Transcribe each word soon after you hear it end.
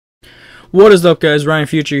What is up, guys? Ryan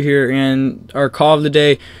Future here, and our call of the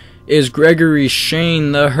day is Gregory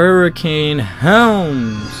Shane the Hurricane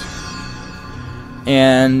Helms.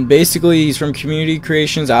 And basically, he's from Community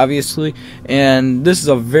Creations, obviously, and this is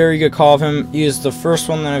a very good call of him. He is the first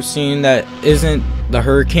one that I've seen that isn't the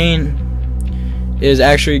Hurricane. It is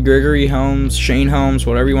actually Gregory Helms, Shane Helms,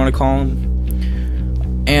 whatever you want to call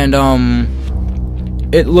him. And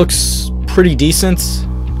it looks pretty decent.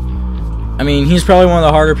 I mean, he's probably one of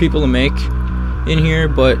the harder people to make in here,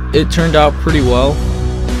 but it turned out pretty well.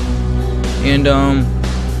 And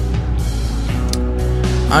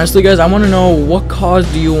honestly, guys, I want to know, what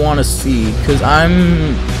CAWs do you want to see? Because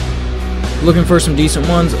I'm looking for some decent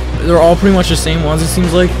ones. They're all pretty much the same ones, it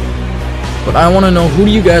seems like. But I want to know, who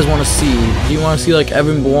do you guys want to see? Do you want to see like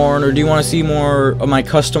Evan Bourne, or do you want to see more of my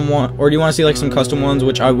custom one, or do you want to see like some custom ones,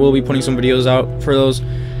 which I will be putting some videos out for those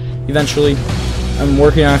eventually. I'm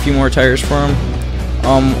working on a few more tires for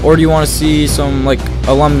him. Or do you want to see some like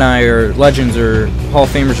alumni or legends or Hall of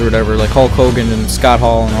Famers or whatever, like Hulk Hogan and Scott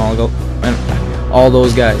Hall and all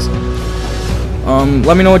those guys?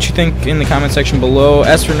 Let me know what you think in the comment section below.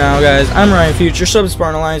 As for now, guys, I'm Ryan Future. Sub to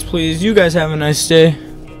Spartan Alliance, please. You guys have a nice day.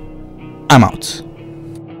 I'm out.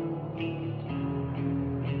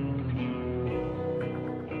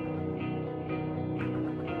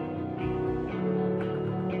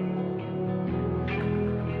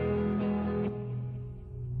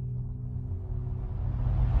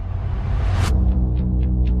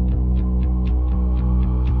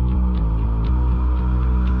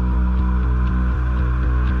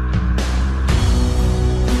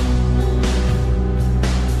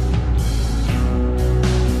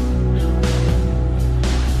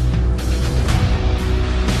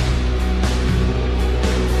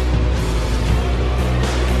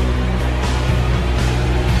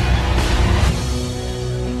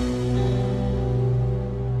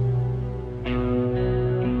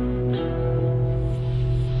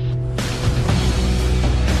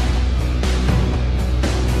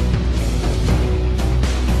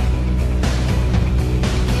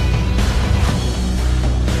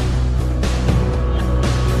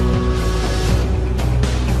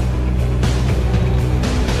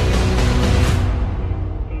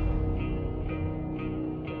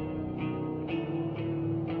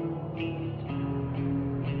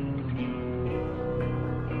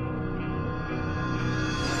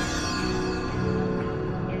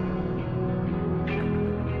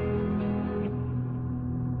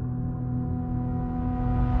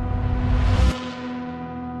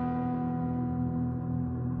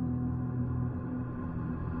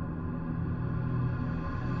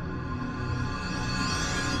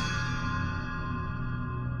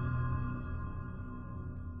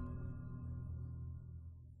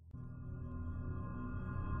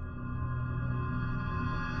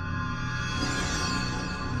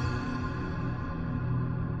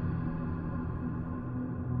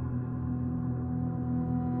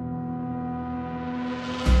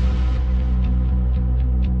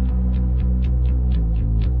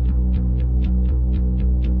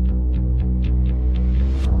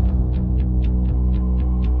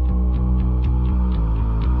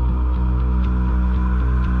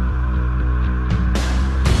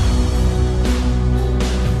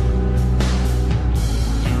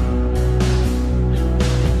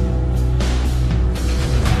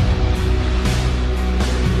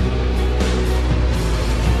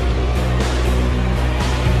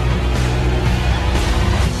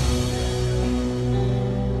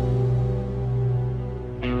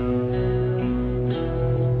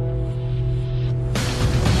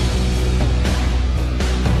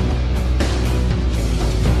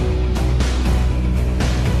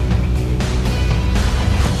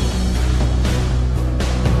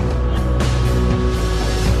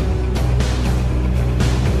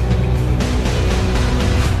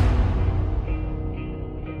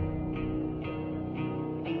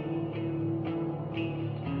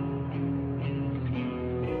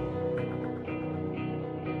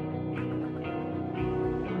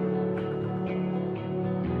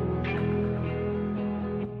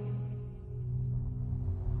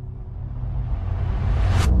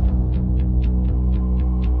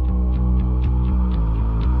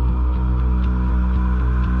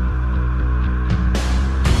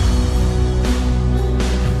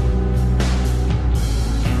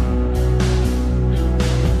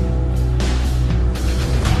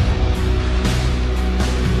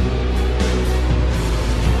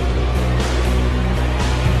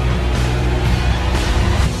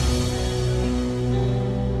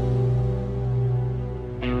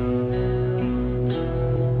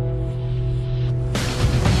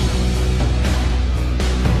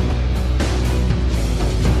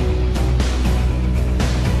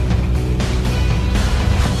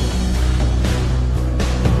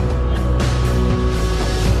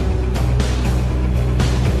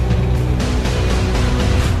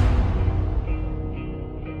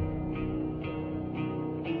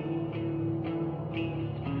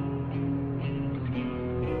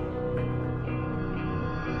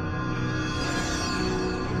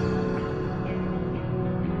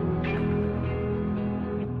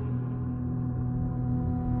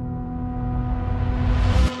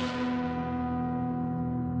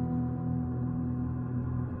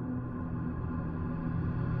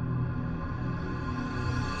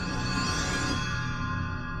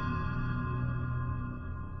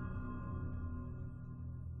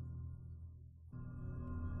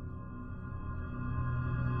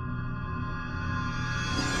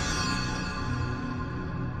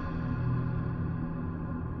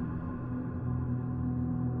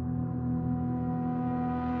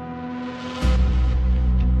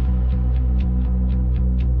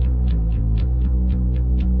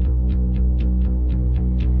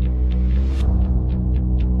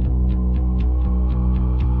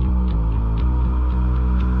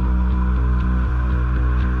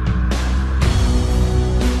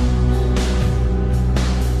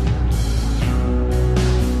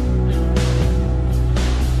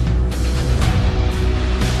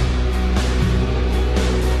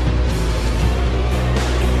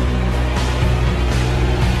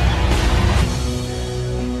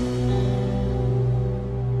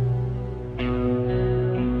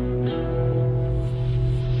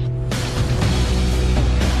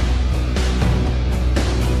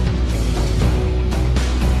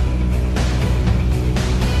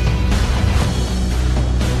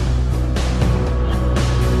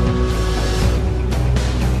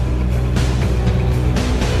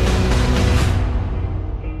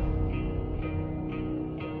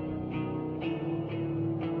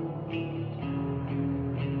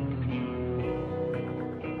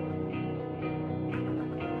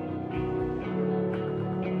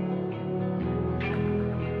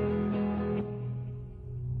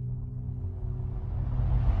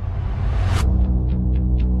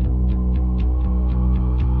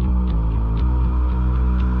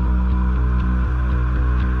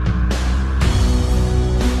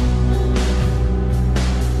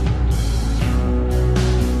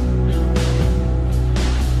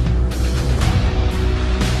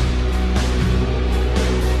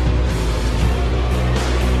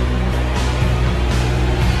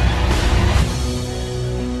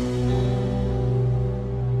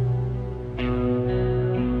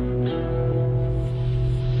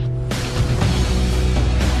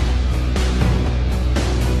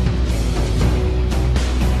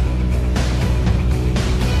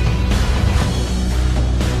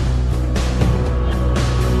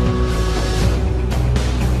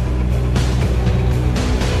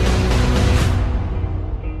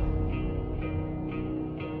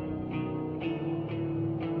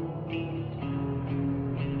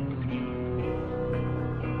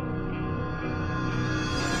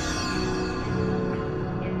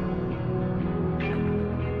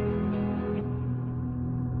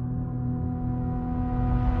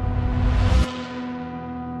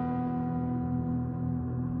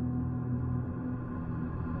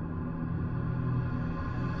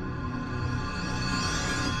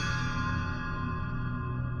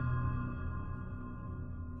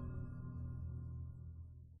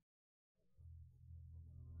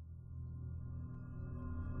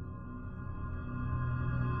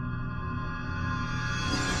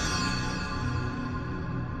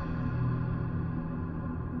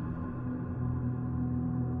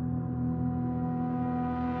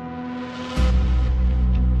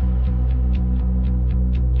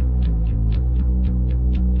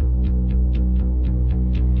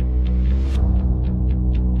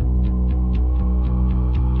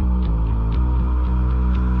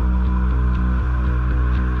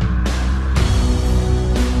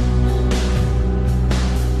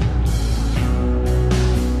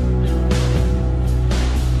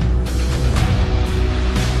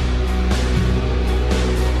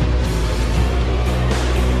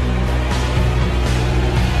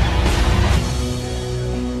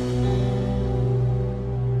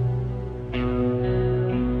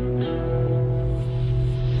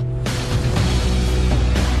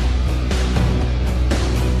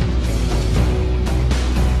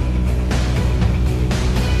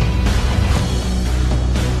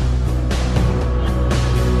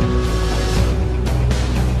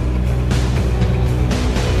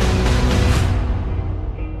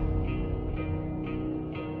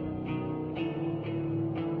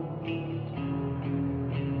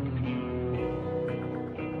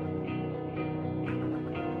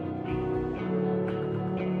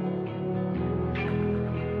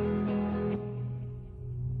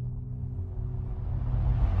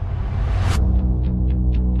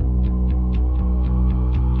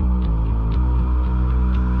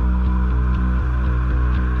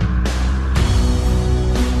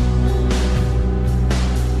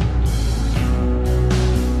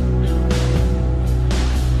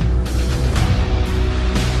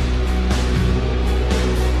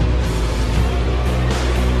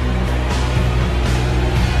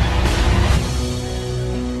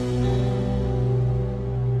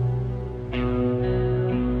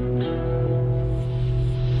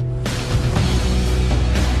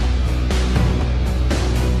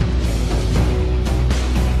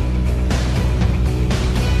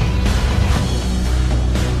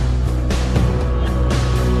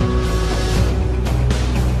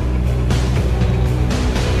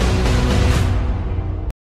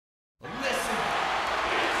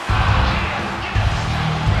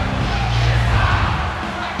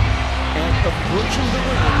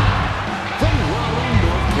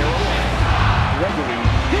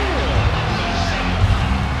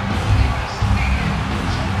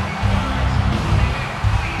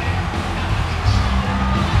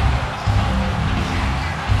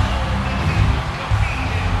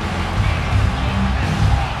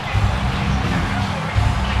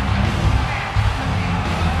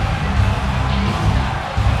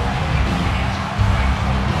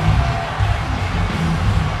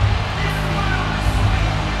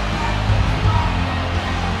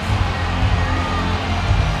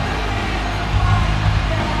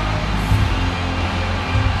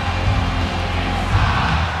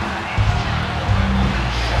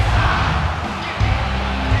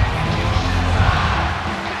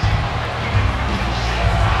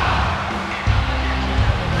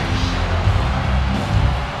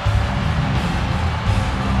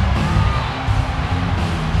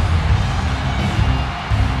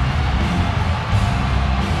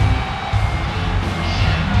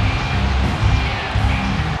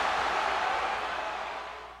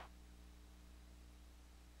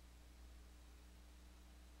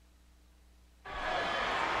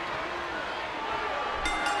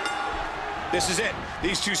 This is it.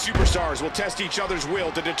 These two superstars will test each other's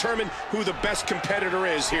will to determine who the best competitor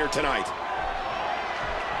is here tonight.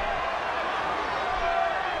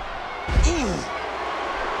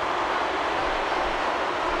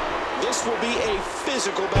 This will be a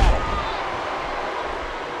physical battle.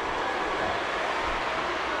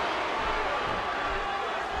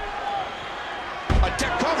 A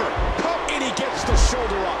deck cover. And he gets the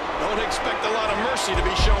shoulder up. Don't expect a lot of mercy to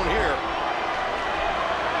be shown here.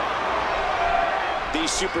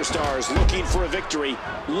 These superstars looking for a victory,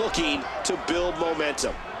 looking to build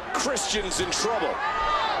momentum. Christian's in trouble.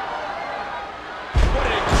 What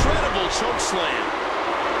an incredible choke slam.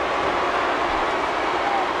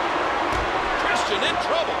 Christian in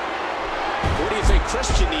trouble. What do you think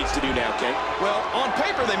Christian needs to do now, Ken? Well, on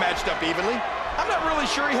paper they matched up evenly. I'm not really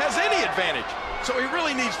sure he has any advantage. So he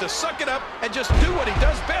really needs to suck it up and just do what he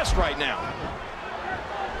does best right now.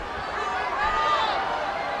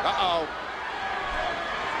 Uh-oh.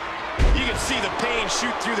 You can see the pain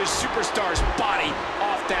shoot through this superstar's body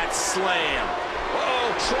off that slam. Oh,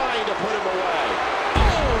 trying to put him away.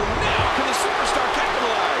 Oh, now can the superstar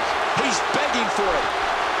capitalize? He's begging for it.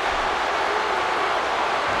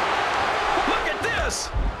 Look at this.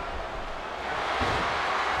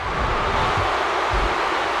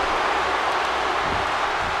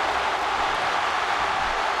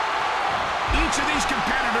 Each of these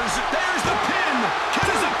competitors, there's the pin. Can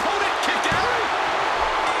his opponent kick out?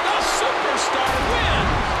 The superstar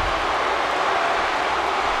wins.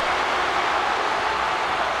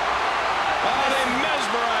 Oh, they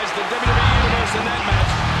mesmerized the WWE Universe in that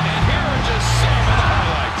match. And here are just some of the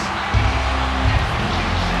highlights.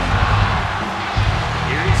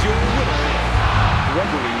 Here is your winner,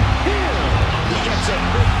 Gregory. He gets a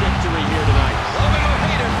big victory here tonight. Love him or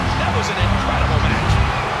hate him, that was an incredible